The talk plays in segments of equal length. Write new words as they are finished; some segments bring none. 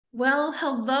Well,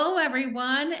 hello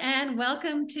everyone, and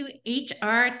welcome to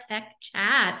HR Tech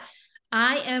Chat.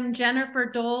 I am Jennifer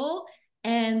Dole,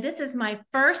 and this is my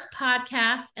first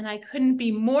podcast, and I couldn't be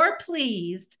more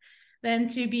pleased than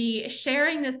to be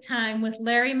sharing this time with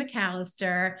Larry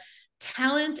McAllister,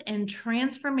 talent and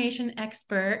transformation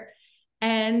expert.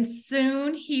 And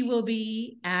soon he will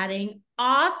be adding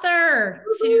author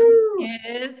to Woohoo!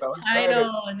 his So excited.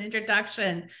 title and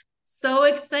introduction. So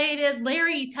excited.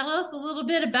 Larry, tell us a little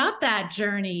bit about that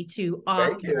journey to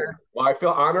Thank you. author. Well, I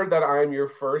feel honored that I'm your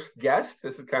first guest.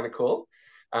 This is kind of cool.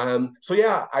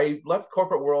 I left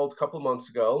corporate world a couple of months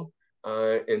ago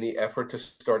in the effort to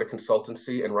start a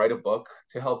consultancy and write a book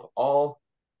to help all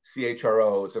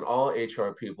CHROs and all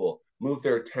HR people move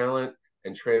their talent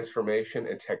and transformation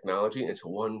and technology into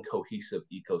one cohesive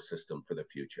ecosystem for the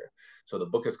future. So the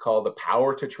book is called The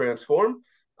Power to Transform,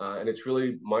 and it's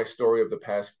really my story of the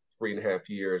past 3.5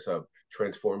 years of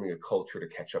transforming a culture to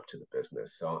catch up to the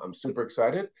business. So I'm super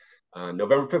excited.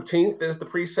 November 15th is the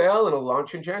pre-sale and it'll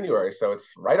launch in January. So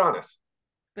it's right on us.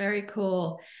 Very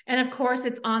cool. And of course,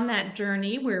 it's on that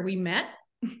journey where we met.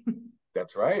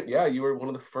 That's right. Yeah, you were one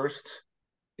of the first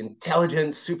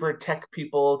intelligent, super tech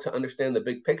people to understand the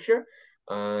big picture.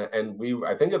 I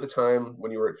think at the time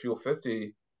when you were at Fuel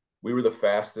 50, we were the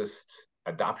fastest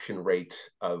adoption rate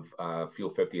of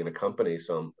Fuel 50 in a company.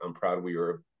 So I'm proud we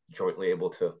were jointly able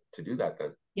to do that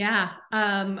then. Yeah,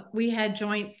 we had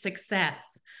joint success,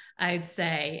 I'd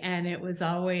say, and it was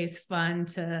always fun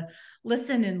to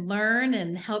listen and learn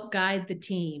and help guide the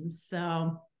team.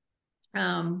 So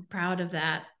proud of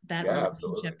that Yeah,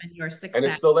 absolutely. relationship and your And it's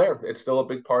success. still there. It's still a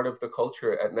big part of the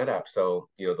culture at NetApp. So,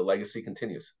 the legacy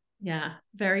continues. Yeah,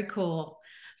 very cool.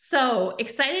 So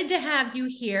excited to have you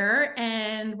here.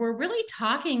 And we're really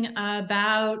talking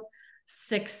about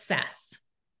success,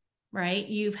 right?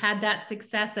 You've had that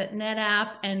success at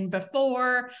NetApp and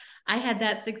before. I had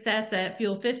that success at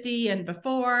Fuel 50 and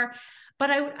before. But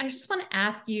I just want to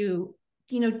ask you,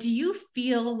 do you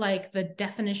feel like the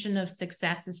definition of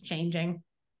success is changing?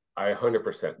 I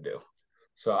 100% do.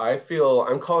 So I feel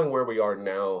I'm calling where we are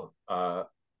now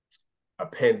a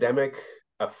pandemic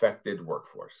affected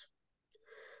workforce.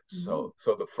 Mhm.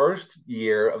 So the first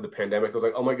year of the pandemic was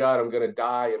like, oh my God, I'm going to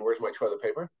die. And where's my toilet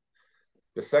paper?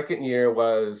 The second year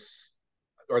was,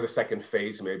 or the second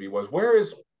phase maybe was,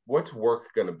 what's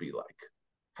work going to be like?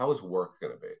 How is work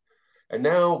going to be? And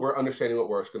now we're understanding what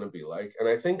work's going to be like. And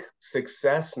I think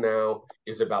success now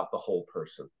is about the whole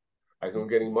person. I think we're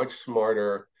getting much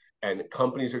smarter and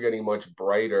companies are getting much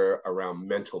brighter around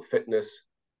mental fitness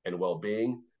and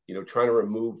well-being, trying to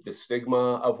remove the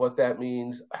stigma of what that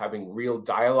means, having real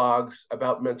dialogues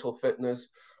about mental fitness.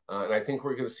 And I think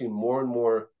we're going to see more and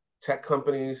more tech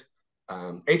companies,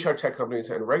 HR tech companies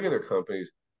and regular companies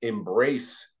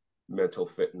embrace mental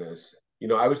fitness.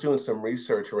 I was doing some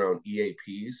research around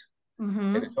EAPs and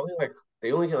Mm-hmm. it's only like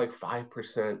they only get like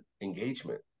 5%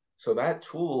 engagement. So that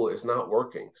tool is not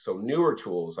working. So newer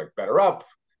tools like BetterUp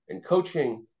and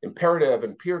coaching, imperative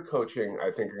and peer coaching,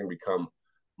 I think are going to become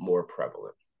more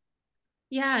prevalent.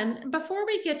 Yeah, and before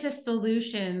we get to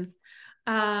solutions,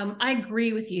 I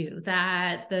agree with you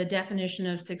that the definition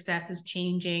of success is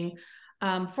changing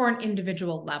for an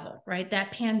individual level, right?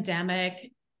 That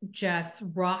pandemic just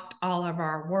rocked all of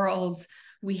our worlds.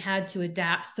 We had to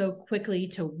adapt so quickly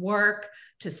to work,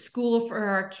 to school for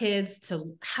our kids,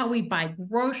 to how we buy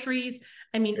groceries.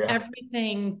 I mean, Yeah,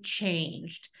 everything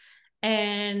changed.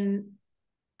 And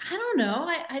I don't know,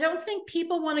 I don't think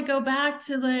people want to go back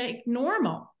to like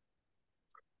normal.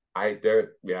 I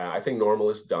think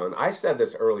normal is done. I said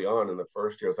this early on in the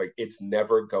first year. It's like it's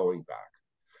never going back.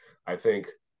 I think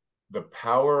the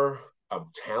power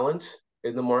of talent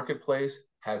in the marketplace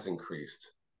has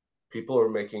increased. People are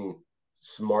making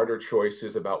smarter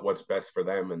choices about what's best for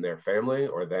them and their family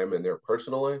or them and their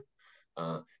personal life.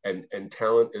 And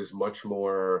talent is much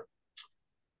more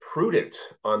prudent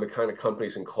on the kind of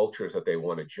companies and cultures that they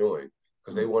want to join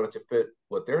because they want it to fit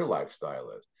what their lifestyle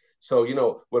is. So,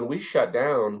 when we shut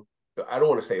down, I don't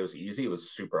want to say it was easy, it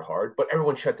was super hard, but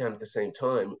everyone shut down at the same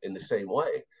time in the same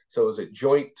way. So it was a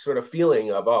joint sort of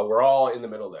feeling of, oh, we're all in the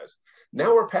middle of this.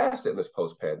 Now we're past it in this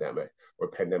post pandemic or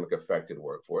pandemic affected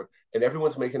workforce, and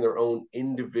everyone's making their own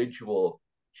individual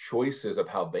choices of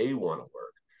how they want to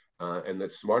work. And the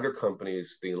smarter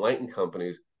companies, the enlightened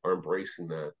companies, are embracing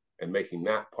that and making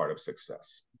that part of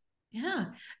success. Yeah.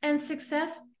 And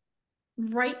success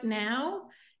right now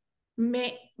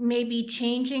may be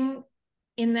changing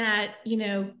in that,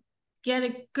 get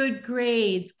a good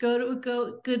grades, go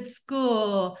to good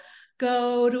school,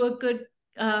 go to a good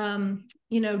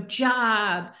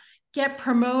job, get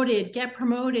promoted, get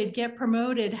promoted, get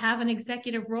promoted, have an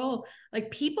executive role.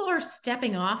 Like people are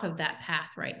stepping off of that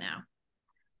path right now.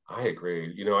 I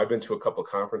agree. I've been to a couple of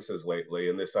conferences lately,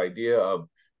 and this idea of,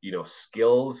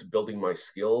 skills, building my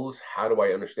skills. How do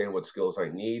I understand what skills I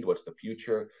need? What's the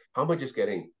future? How am I just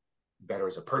getting better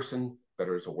as a person,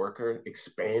 better as a worker,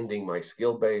 expanding my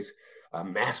skill base,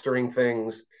 mastering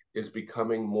things is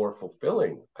becoming more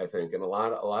fulfilling, I think. And a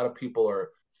lot of people are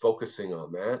focusing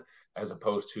on that as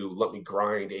opposed to let me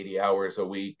grind 80 hours a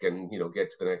week and,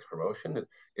 get to the next promotion.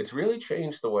 It's really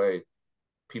changed the way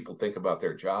people think about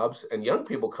their jobs. And young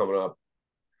people coming up,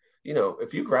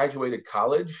 if you graduated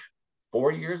college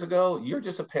 4 years ago, you're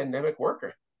just a pandemic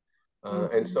worker. And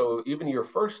Mm-hmm. so even your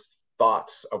first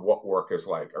thoughts of what work is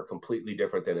like are completely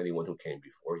different than anyone who came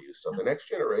before you. So the next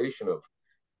generation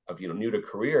of new to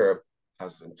career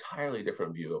has an entirely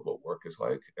different view of what work is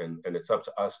like. And it's up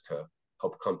to us to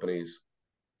help companies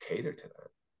cater to that.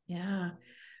 Yeah.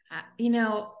 You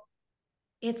know,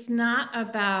 it's not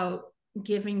about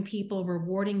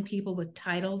rewarding people with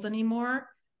titles anymore.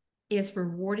 It's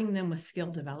rewarding them with skill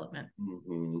development.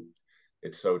 Mm-hmm.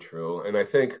 It's so true. And I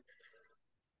think,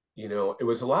 it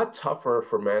was a lot tougher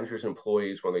for managers and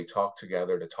employees when they talked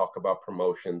together to talk about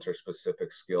promotions or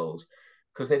specific skills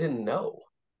because they didn't know.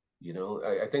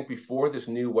 I think before this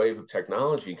new wave of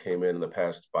technology came in the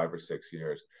past 5 or 6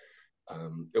 years,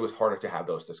 it was harder to have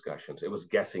those discussions. It was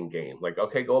guessing game. Like,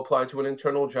 okay, go apply to an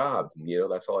internal job.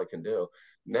 That's all I can do.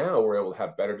 Now we're able to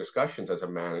have better discussions as a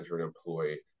manager and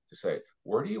employee to say,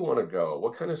 where do you want to go?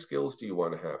 What kind of skills do you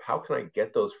want to have? How can I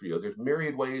get those for you? There's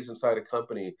myriad ways inside a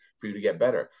company for you to get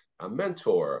better. A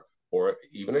mentor, or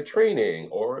even a training,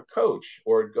 or a coach,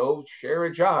 or go share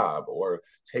a job, or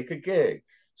take a gig.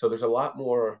 So there's a lot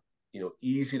more,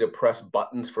 easy to press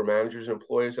buttons for managers and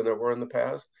employees than there were in the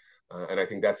past. And I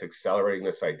think that's accelerating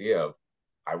this idea of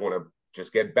I want to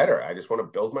just get better. I just want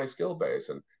to build my skill base.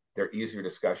 And there are easier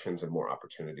discussions and more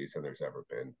opportunities than there's ever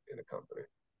been in a company.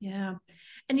 Yeah.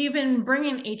 And you've been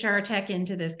bringing HR tech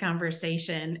into this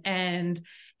conversation, and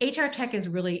HR tech is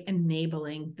really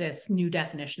enabling this new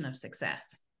definition of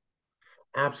success.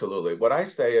 Absolutely. What I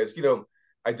say is,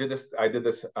 I did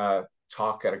this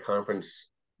talk at a conference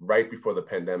right before the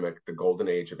pandemic, the golden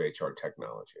age of HR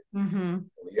technology. Mm-hmm.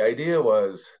 The idea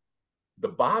was the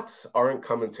bots aren't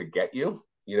coming to get you.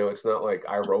 It's not like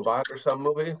iRobot or some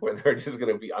movie where they're just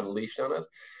going to be unleashed on us.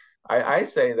 I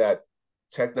say that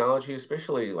technology,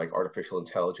 especially like artificial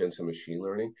intelligence and machine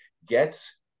learning,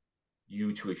 gets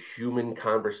you to a human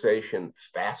conversation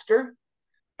faster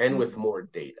and with more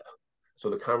data. So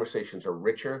the conversations are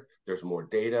richer, there's more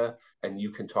data, and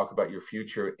you can talk about your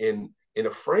future in a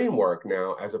framework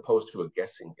now as opposed to a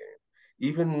guessing game.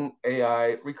 Even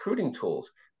AI recruiting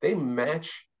tools, they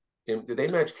match they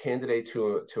match candidate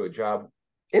to a job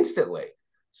instantly.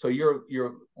 So you're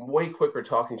way quicker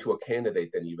talking to a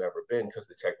candidate than you've ever been because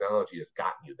the technology has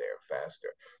gotten you there faster.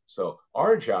 So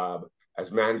our job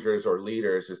as managers or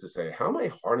leaders is to say, how am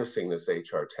I harnessing this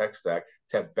HR tech stack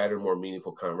to have better, more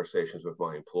meaningful conversations with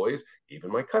my employees,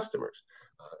 even my customers?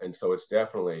 And so it's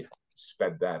definitely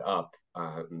sped that up.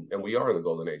 And we are in the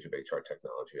golden age of HR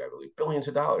technology, I believe. Billions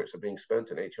of dollars are being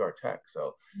spent in HR tech.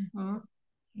 So Mm-hmm.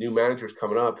 new managers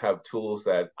coming up have tools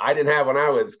that I didn't have when I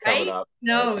was coming Right? up.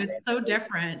 No, it's so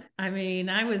different. I mean,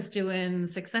 I was doing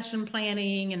succession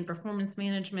planning and performance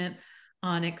management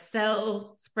on Excel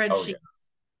Oh, spreadsheets,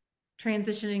 yeah.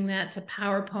 transitioning that to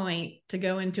PowerPoint to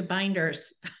go into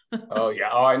binders. Oh, yeah.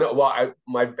 Oh, I know. Well,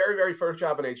 my very, very first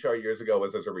job in HR years ago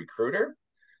was as a recruiter.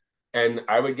 And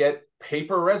I would get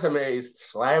paper resumes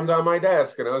slammed on my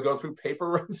desk, and I was going through paper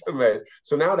resumes.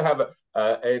 So now to have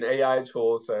an AI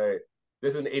tool say,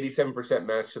 this is an 87%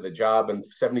 match to the job and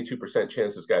 72%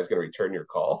 chance this guy's going to return your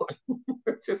call.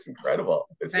 It's just incredible.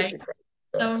 It's just Right? incredible.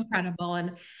 So incredible.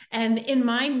 And in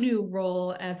my new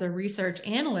role as a research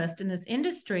analyst in this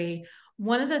industry,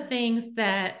 one of the themes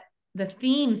that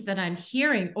I'm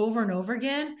hearing over and over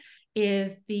again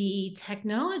is the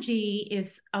technology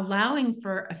is allowing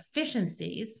for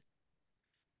efficiencies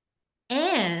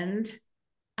and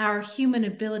our human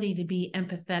ability to be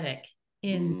empathetic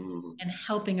in Mm, and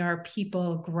helping our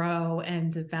people grow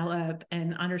and develop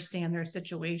and understand their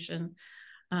situation.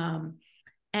 Um,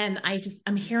 and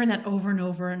I'm hearing that over and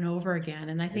over and over again.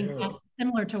 And I think yeah. that's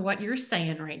similar to what you're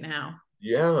saying right now.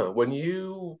 Yeah. When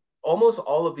you almost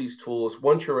all of these tools,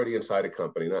 once you're already inside a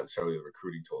company, not necessarily the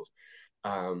recruiting tools,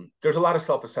 there's a lot of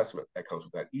self-assessment that comes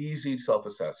with that, easy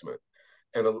self-assessment.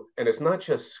 And it's not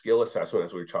just skill assessment,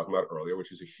 as we were talking about earlier,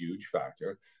 which is a huge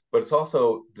factor, but it's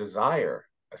also desire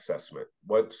assessment.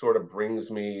 What sort of brings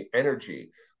me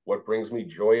energy? What brings me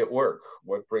joy at work?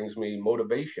 What brings me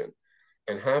motivation?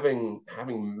 And having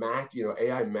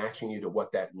AI matching you to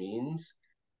what that means,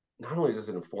 not only does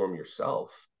it inform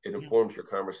yourself, it Yes. informs your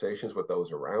conversations with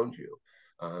those around you.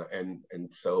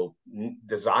 And so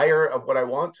desire of what I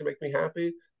want to make me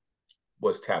happy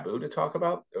was taboo to talk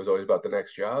about. It was always about the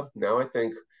next job. Now I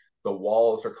think the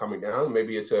walls are coming down.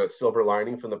 Maybe it's a silver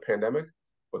lining from the pandemic,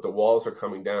 but the walls are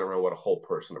coming down around what a whole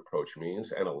person approach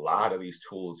means. And a lot of these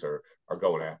tools are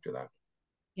going after that.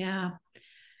 Yeah.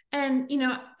 And,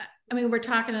 I mean, we're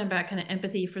talking about kind of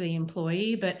empathy for the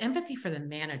employee, but empathy for the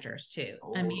managers too.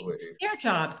 I mean, Totally. their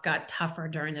jobs got tougher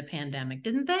during the pandemic,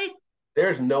 didn't they?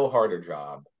 There's no harder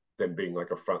job than being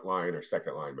like a frontline or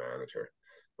second line manager,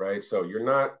 right? So you're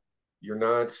not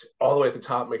all the way at the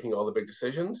top making all the big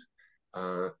decisions,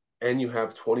 uh, and you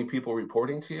have 20 people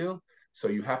reporting to you. So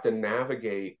you have to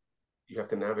navigate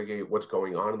what's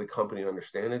going on in the company,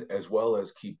 understand it, as well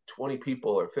as keep 20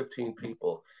 people or 15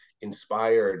 people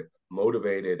inspired,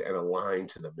 motivated, and aligned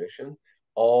to the mission,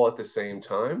 all at the same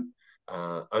time.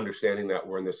 Understanding that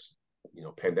we're in this,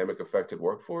 pandemic affected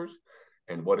workforce,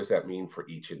 and what does that mean for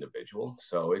each individual?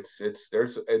 So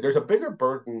there's a bigger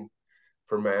burden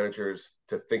for managers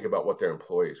to think about what their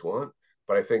employees want.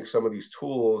 But I think some of these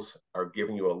tools are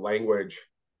giving you a language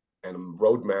and a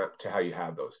roadmap to how you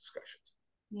have those discussions.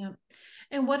 Yeah.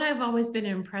 And what I've always been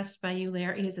impressed by you,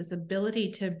 Larry, is this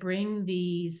ability to bring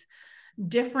these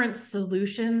different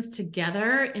solutions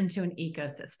together into an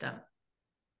ecosystem.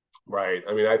 Right.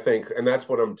 I mean, I think, and that's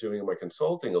what I'm doing in my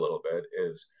consulting a little bit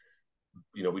is,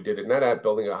 we did a NetApp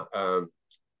building an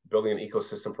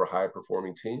ecosystem for high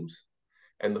performing teams.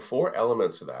 And the four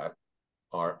elements of that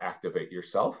are activate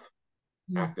yourself,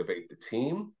 activate the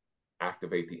team,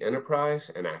 activate the enterprise,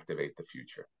 and activate the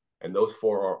future. And those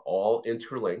four are all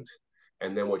interlinked.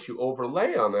 And then what you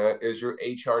overlay on that is your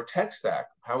HR tech stack.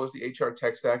 How is the HR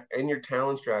tech stack and your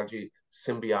talent strategy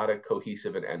symbiotic,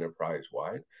 cohesive, and enterprise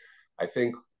wide? I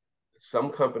think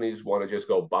some companies want to just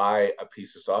go buy a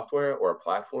piece of software or a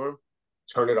platform,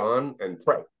 turn it on, and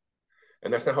pray.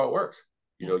 And that's not how it works.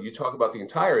 You talk about the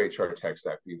entire HR tech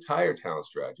stack, the entire talent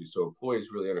strategy, so employees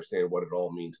really understand what it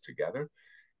all means together.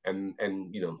 And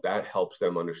that helps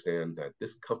them understand that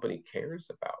this company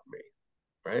cares about me,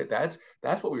 right? That's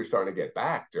what we were starting to get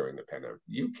back during the pandemic.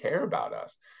 You care about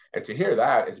us. And to hear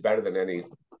that is better than any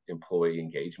employee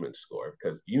engagement score,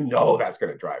 because that's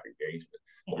going to drive engagement.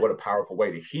 But what a powerful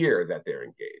way to hear that they're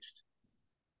engaged.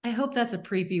 I hope that's a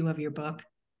preview of your book.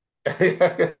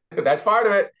 That's part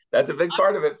of it. That's a big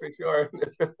part of it for sure.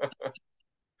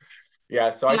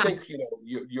 Yeah. So I think,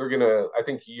 I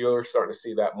think you're starting to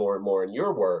see that more and more in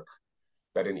your work,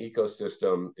 that an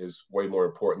ecosystem is way more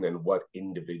important than what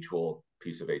individual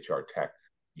piece of HR tech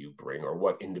you bring or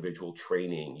what individual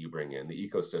training you bring in. The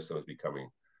ecosystem is becoming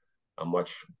a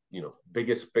much,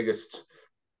 biggest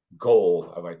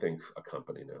goal of, I think, a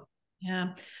company now.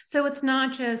 Yeah. So it's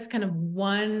not just kind of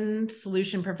one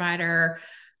solution provider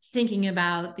thinking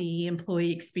about the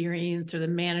employee experience or the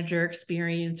manager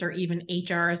experience or even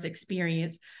HR's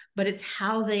experience, but it's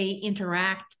how they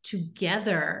interact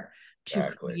together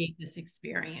to create this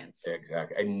experience.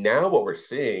 Exactly. And now what we're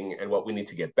seeing and what we need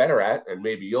to get better at, and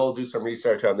maybe you'll do some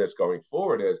research on this going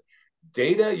forward, is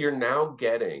data you're now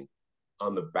getting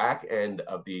on the back end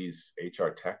of these HR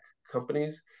tech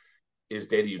companies is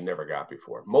data you never got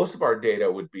before. Most of our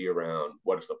data would be around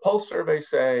what does the Pulse survey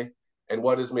say, and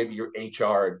what does maybe your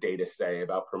HR data say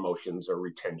about promotions or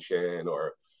retention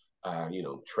or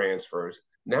transfers.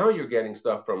 Now you're getting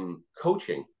stuff from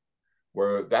coaching,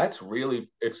 where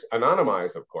it's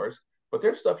anonymized, of course, but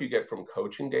there's stuff you get from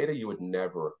coaching data you would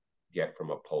never get from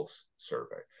a Pulse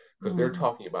survey, because they're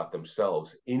talking about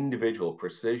themselves, individual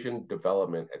precision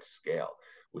development at scale,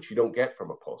 which you don't get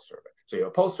from a Pulse survey. So you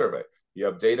have a Pulse survey, you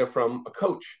have data from a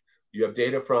coach, you have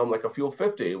data from like a Fuel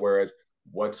 50, whereas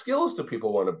what skills do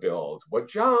people want to build? What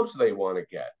jobs do they want to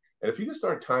get? And if you can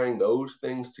start tying those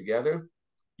things together,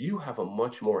 you have a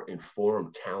much more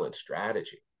informed talent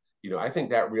strategy. I think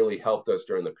that really helped us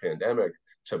during the pandemic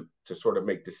to sort of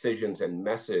make decisions and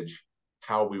message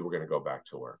how we were going to go back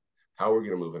to work, how we're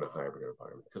going to move in a hybrid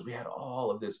environment, because we had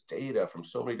all of this data from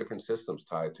so many different systems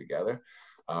tied together.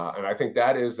 And I think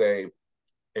that is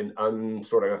an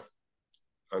sort of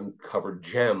uncovered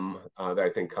gem that I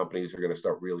think companies are going to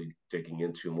start really digging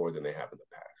into more than they have in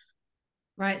the past.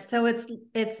 Right. So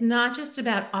it's not just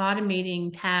about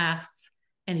automating tasks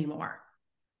anymore.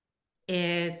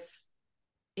 It's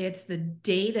the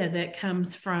data that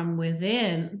comes from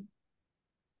within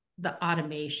the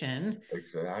automation.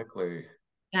 Exactly.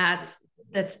 That's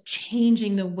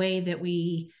changing the way that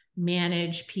we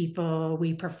manage people,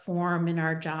 we perform in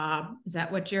our job. Is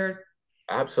that what you're?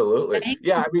 Absolutely. Right?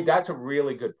 Yeah, I mean, that's a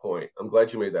really good point. I'm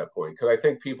glad you made that point because I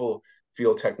think people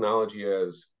feel technology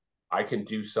as I can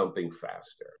do something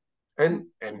faster. And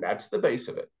that's the base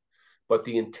of it. But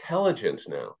the intelligence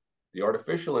now, the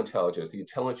artificial intelligence, the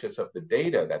intelligence of the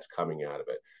data that's coming out of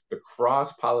it, the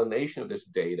cross pollination of this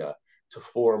data to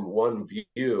form one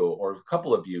view or a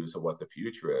couple of views of what the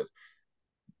future is,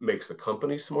 makes the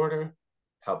company smarter,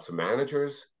 helps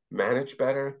managers manage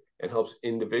better, and helps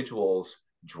individuals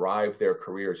drive their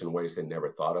careers in ways they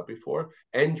never thought of before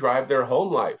and drive their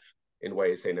home life in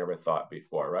ways they never thought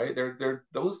before, right? They're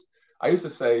those, I used to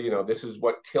say, this is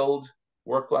what killed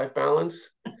work-life balance.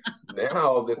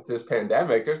 Now that this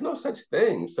pandemic, there's no such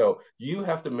thing. So you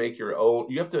have to make your own,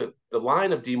 you have to, the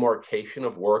line of demarcation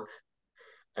of work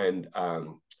and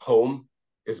home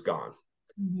is gone.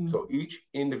 Mm-hmm. So each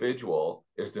individual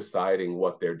is deciding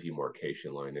what their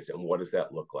demarcation line is and what does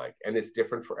that look like. And it's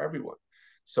different for everyone.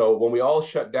 So when we all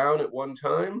shut down at one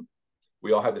time,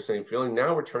 we all had the same feeling.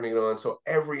 Now we're turning it on. So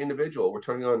every individual, we're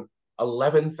turning on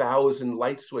 11,000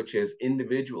 light switches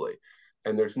individually.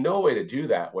 And there's no way to do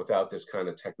that without this kind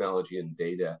of technology and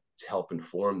data to help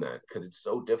inform that because it's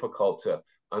so difficult to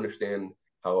understand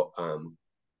how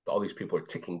all these people are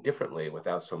ticking differently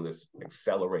without some of this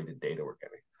accelerated data we're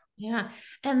getting. Yeah.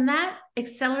 And that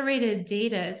accelerated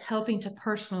data is helping to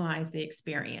personalize the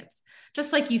experience.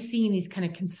 Just like you see in these kind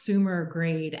of consumer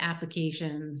grade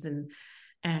applications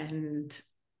and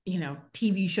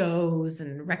TV shows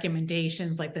and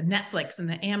recommendations like the Netflix and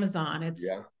the Amazon. It's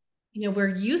Yeah.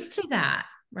 We're used to that,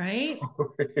 right?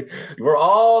 We're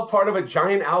all part of a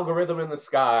giant algorithm in the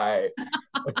sky.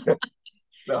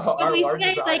 So When we our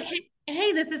say like, desire.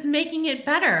 hey, this is making it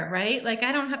better, right? Like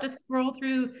I don't have to scroll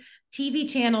through TV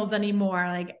channels anymore.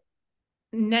 Like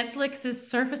Netflix is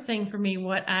surfacing for me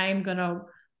what I'm gonna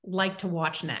like to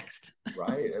watch next.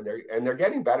 Right. And they're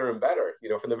getting better and better.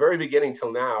 From the very beginning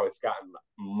till now, it's gotten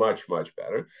much, much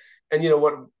better. And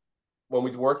what when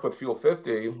we worked with Fuel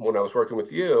 50, when I was working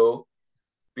with you,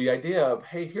 the idea of,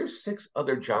 hey, here's 6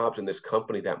 other jobs in this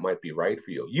company that might be right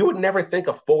for you. You would never think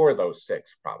of 4 of those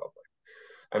 6, probably.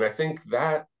 And I think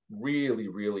that really,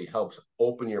 really helps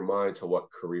open your mind to what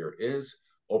career is,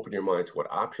 open your mind to what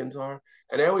options are.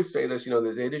 And I always say this,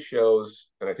 the data shows,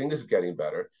 and I think this is getting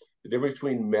better, the difference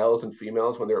between males and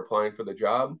females when they're applying for the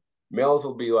job. Males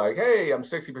will be like, hey, I'm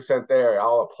 60% there,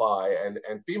 I'll apply.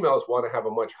 And females want to have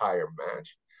a much higher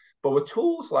match. But with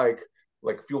tools like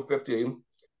Fuel 50,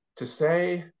 to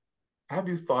say, have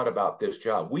you thought about this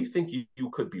job? We think you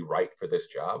could be right for this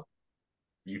job.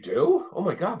 You do? Oh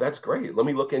my God, that's great. Let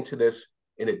me look into this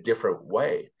in a different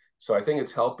way. So I think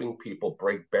it's helping people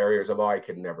break barriers of, oh, I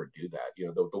could never do that.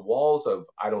 The walls of,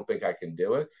 I don't think I can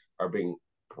do it are being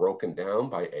broken down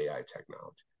by AI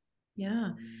technology.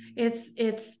 Yeah.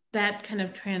 It's that kind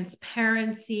of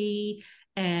transparency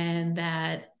and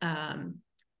that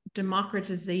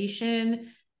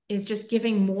democratization is just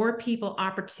giving more people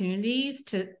opportunities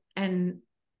to and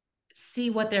see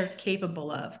what they're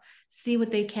capable of, see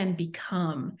what they can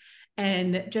become.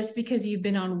 And just because you've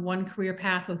been on one career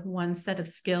path with one set of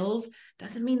skills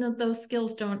doesn't mean that those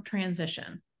skills don't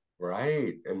transition.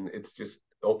 Right. And it's just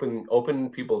open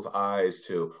people's eyes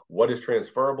to what is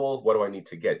transferable, what do I need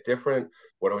to get different,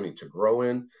 what do I need to grow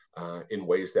in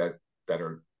ways that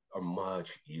are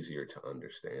much easier to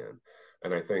understand.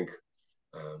 And I think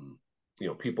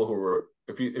people who are,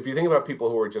 if you think about people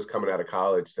who are just coming out of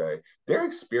college, say their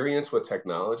experience with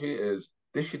technology is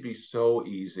this should be so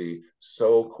easy,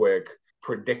 so quick,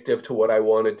 predictive to what I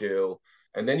want to do.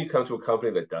 And then you come to a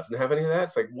company that doesn't have any of that.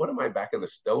 It's like, what am I, back in the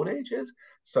Stone Ages?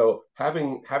 So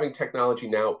having technology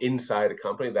now inside a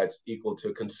company that's equal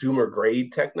to consumer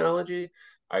grade technology,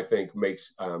 I think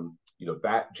makes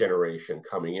that generation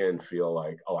coming in feel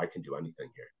like, oh, I can do anything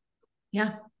here.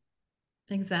 Yeah,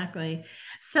 exactly.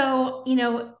 So,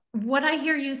 what I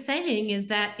hear you saying is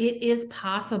that it is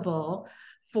possible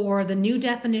for the new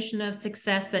definition of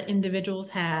success that individuals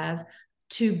have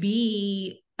to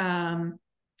be,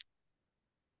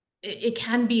 it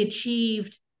can be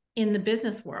achieved in the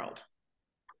business world,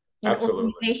 and Absolutely.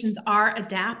 organizations are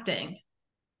adapting.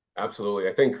 Absolutely.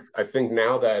 I think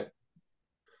now that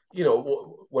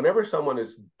whenever someone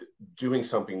is doing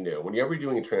something new, whenever you're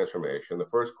doing a transformation, the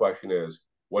first question is,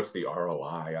 what's the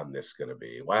ROI on this going to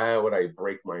be? Why would I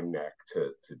break my neck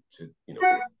to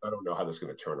I don't know how this is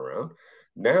going to turn around.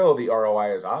 Now the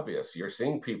ROI is obvious. You're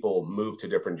seeing people move to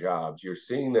different jobs. You're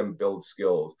seeing them build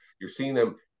skills. You're seeing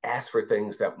them ask for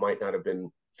things that might not have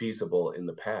been feasible in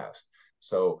the past.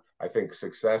 So I think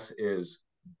success is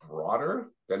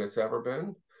broader than it's ever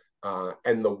been.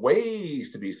 And the ways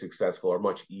to be successful are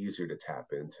much easier to tap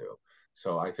into.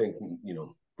 So I think,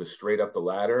 the straight up the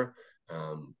ladder,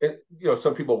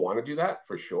 Some people want to do that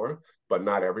for sure, but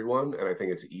not everyone. And I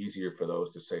think it's easier for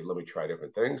those to say, let me try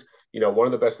different things. One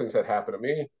of the best things that happened to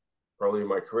me early in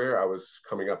my career, I was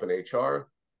coming up in HR.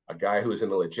 A guy who was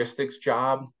in a logistics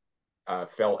job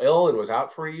fell ill and was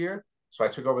out for a year. So I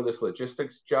took over this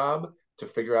logistics job to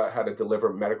figure out how to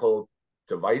deliver medical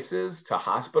devices to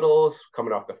hospitals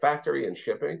coming off the factory and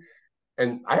shipping.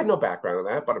 And I had no background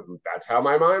in that, but that's how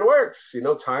my mind works,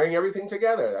 tying everything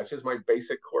together. That's just my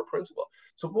basic core principle.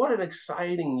 So what an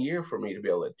exciting year for me to be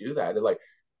able to do that.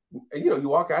 And you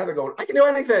walk out of there going, I can do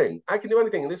anything. I can do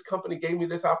anything. And this company gave me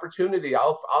this opportunity.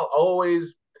 I'll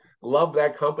always love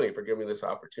that company for giving me this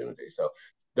opportunity. So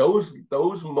those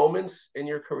moments in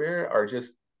your career are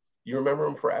just, you remember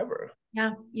them forever.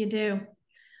 Yeah, you do.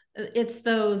 It's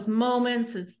those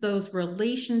moments, it's those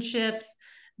relationships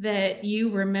that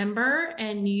you remember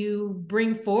and you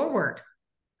bring forward,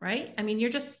 right? I mean,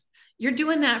 you're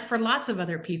doing that for lots of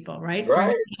other people, right?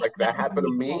 Right. Like that happened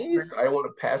to me. So I want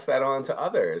to pass that on to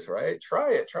others, right?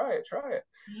 Try it.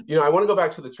 I want to go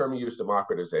back to the term you used,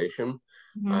 democratization.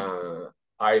 Mm-hmm.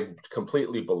 I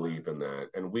completely believe in that.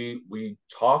 And we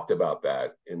talked about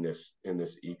that in this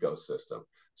ecosystem.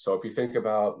 So if you think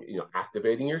about,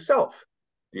 activating yourself,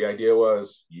 the idea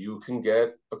was you can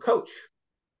get a coach,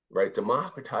 right?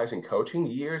 Democratizing coaching.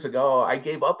 Years ago, I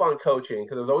gave up on coaching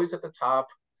because it was always at the top.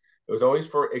 It was always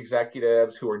for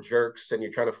executives who are jerks and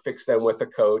you're trying to fix them with a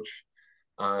coach.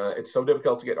 It's so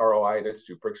difficult to get ROI and it's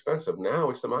super expensive. Now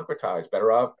it's democratized,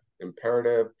 BetterUp,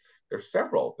 Imperative. There's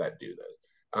several that do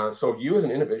this. So you as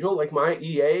an individual, like my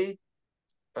EA,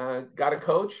 got a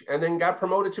coach and then got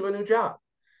promoted to a new job.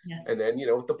 Yes. And then,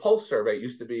 with the Pulse survey, it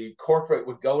used to be corporate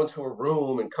would go into a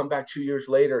room and come back 2 years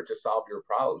later to solve your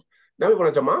problems. Now we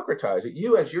want to democratize it.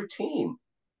 You as your team,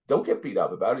 don't get beat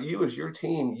up about it. You as your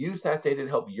team, use that data to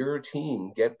help your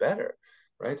team get better,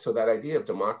 right? So that idea of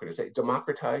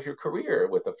democratize your career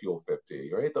with a Fuel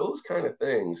 50, right? Those kind of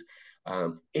things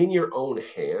in your own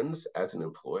hands as an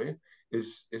employee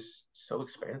is so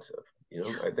expansive.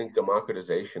 I think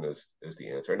democratization is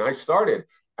the answer. And I started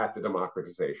at the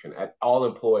democratization, at all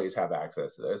employees have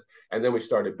access to this. And then we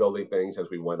started building things as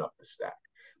we went up the stack.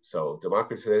 So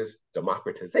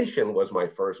democratization was my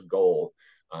first goal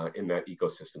in that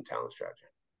ecosystem talent strategy.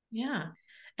 Yeah.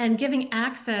 And giving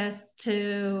access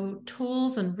to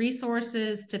tools and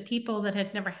resources to people that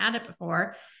had never had it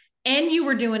before. And you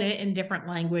were doing it in different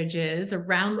languages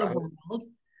around the world.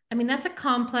 I mean, that's a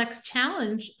complex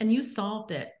challenge and you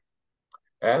solved it.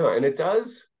 Yeah, and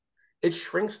it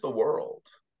shrinks the world.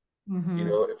 Mm-hmm.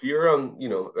 If you're on,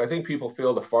 I think people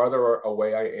feel the farther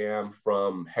away I am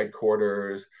from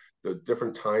headquarters, the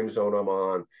different time zone I'm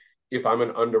on, if I'm an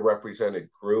underrepresented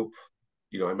group,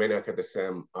 I may not get the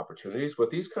same opportunities. With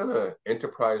these kind of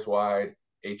enterprise-wide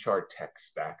HR tech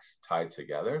stacks tied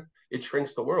together, it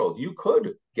shrinks the world. You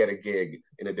could get a gig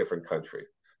in a different country.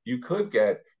 You could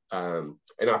get an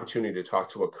opportunity to talk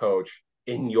to a coach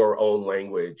in your own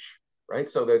language, right?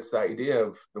 So that's the idea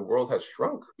of the world has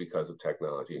shrunk because of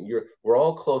technology, and we're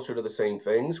all closer to the same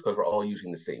things because we're all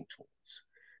using the same tools.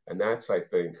 And that's, I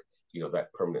think,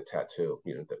 that permanent tattoo,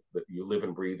 that you live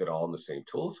and breathe it all in the same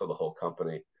tools. So the whole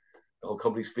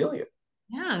company's feeling it.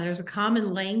 Yeah, there's a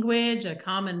common language, a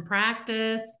common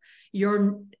practice.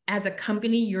 As a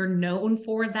company, you're known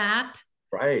for that.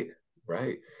 Right.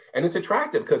 And it's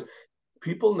attractive because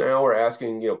people now are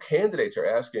asking, candidates are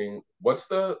asking, what's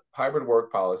the hybrid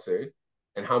work policy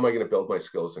and how am I going to build my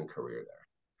skills and career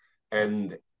there?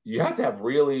 And you have to have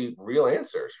really real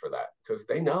answers for that because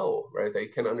they know, right? They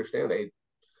can understand.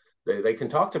 They can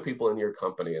talk to people in your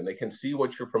company and they can see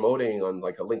what you're promoting on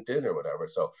like a LinkedIn or whatever.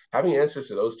 So having answers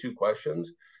to those two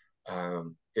questions,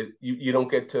 you don't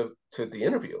get to the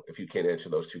interview if you can't answer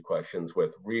those two questions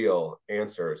with real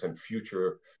answers and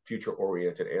future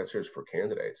oriented answers for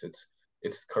candidates.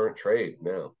 It's current trade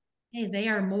now. Hey, they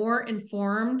are more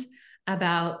informed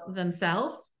about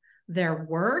themselves, their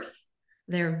worth,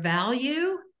 their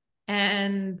value,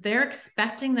 and they're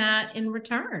expecting that in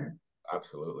return.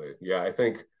 Absolutely. Yeah, I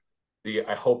think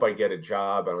I hope I get a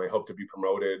job and I hope to be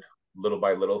promoted little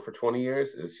by little for 20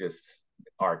 years is just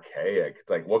archaic. It's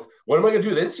like, what am I going to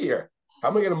do this year? How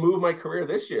am I going to move my career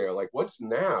this year? Like, what's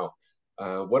now?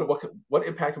 What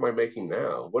impact am I making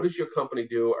now? What does your company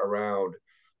do around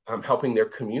helping their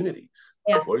communities?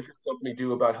 Yes. What does your company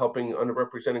do about helping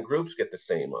underrepresented groups get the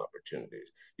same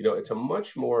opportunities? It's a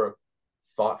much more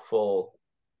thoughtful,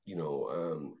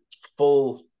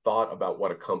 full thought about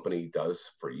what a company does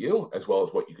for you as well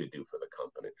as what you could do for the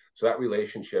company. So that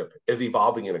relationship is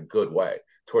evolving in a good way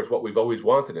towards what we've always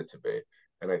wanted it to be.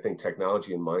 And I think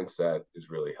technology and mindset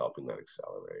is really helping that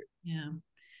accelerate. Yeah.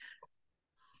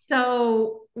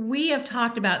 So we have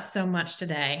talked about so much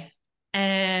today,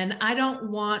 and I don't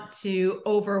want to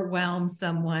overwhelm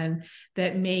someone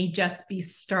that may just be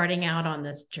starting out on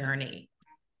this journey.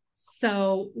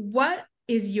 So, what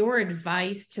is your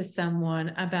advice to someone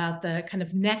about the kind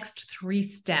of next three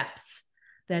steps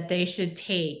that they should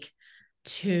take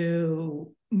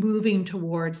to moving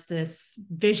towards this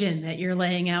vision that you're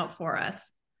laying out for us?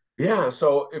 Yeah,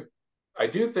 so I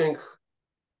do think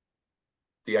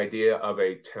the idea of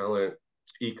a talent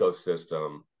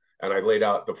ecosystem, and I laid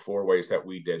out the four ways that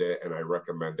we did it, and I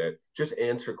recommend it. Just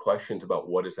answer questions about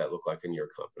what does that look like in your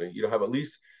company. You know, have at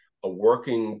least a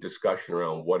working discussion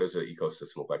around what does an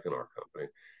ecosystem look like in our company.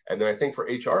 And then I think for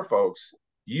HR folks,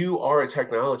 you are a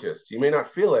technologist. You may not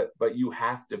feel it, but you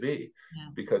have to be, Yeah.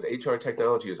 because HR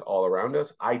technology is all around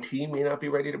us. IT may not be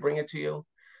ready to bring it to you.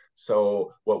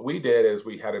 So what we did is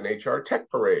we had an HR tech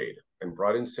parade and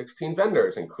brought in 16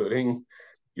 vendors, including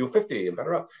U50 and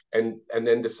BetterUp, and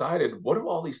then decided, what do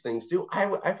all these things do?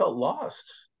 I felt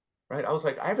lost, right? I was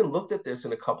like, I haven't looked at this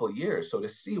in a couple of years. So to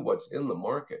see what's in the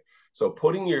market, so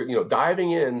putting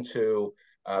diving into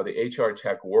the HR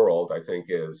tech world, I think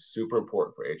is super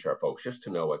important for HR folks, just to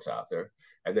know what's out there.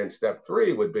 And then step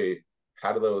three would be,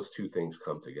 how do those two things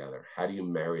come together? How do you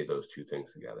marry those two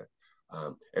things together?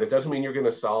 And it doesn't mean you're going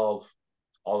to solve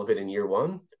all of it in year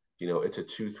one. You know, it's a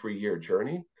 2-3 year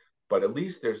journey, but at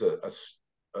least there's a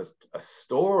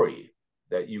story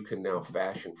that you can now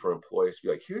fashion for employees to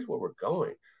be like, here's where we're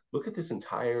going. Look at this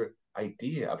entire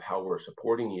idea of how we're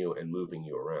supporting you and moving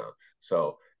you around.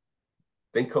 So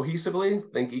think cohesively,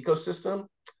 think ecosystem,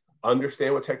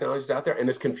 understand what technology is out there. And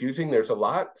it's confusing. There's a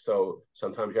lot. So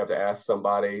sometimes you have to ask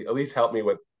somebody, at least help me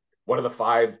with what are the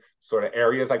 5 sort of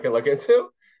areas I can look into.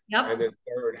 And Yep. then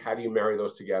third, how do you marry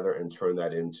those together and turn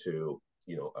that into,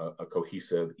 a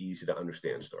cohesive, easy to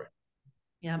understand story?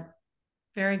 Yep.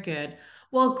 Very good.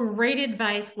 Well, great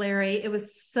advice, Larry. It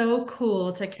was so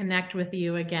cool to connect with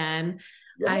you again.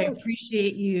 I Yes.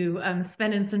 appreciate you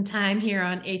spending some time here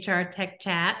on HR Tech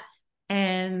Chat,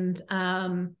 and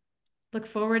look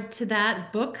forward to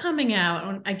that book coming out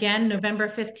on, again, November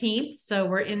 15th. So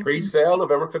we're into Pre-sale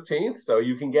November 15th. So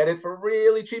you can get it for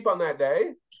really cheap on that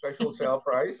day. Special sale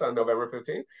price on November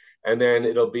 15th. And then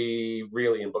it'll be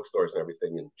really in bookstores and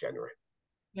everything in January.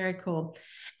 very cool.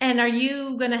 And are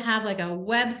you going to have like a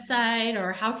website,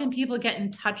 or how can people get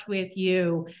in touch with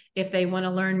you if they want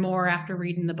to learn more after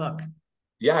reading the book?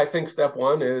 Yeah, I think step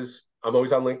one is I'm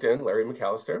always on LinkedIn, Larry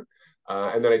McAllister.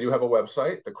 And then I do have a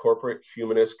website, the Corporate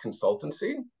Humanist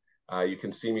Consultancy. You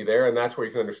can see me there, and that's where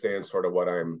you can understand sort of what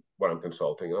I'm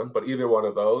consulting on. But either one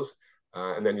of those,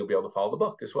 and then you'll be able to follow the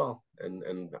book as well,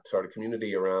 and start a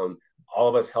community around all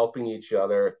of us helping each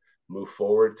other move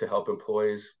forward to help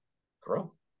employees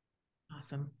grow.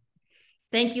 Awesome.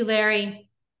 Thank you, Larry.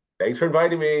 Thanks for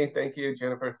inviting me. Thank you,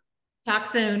 Jennifer. Talk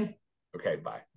soon. Okay, bye.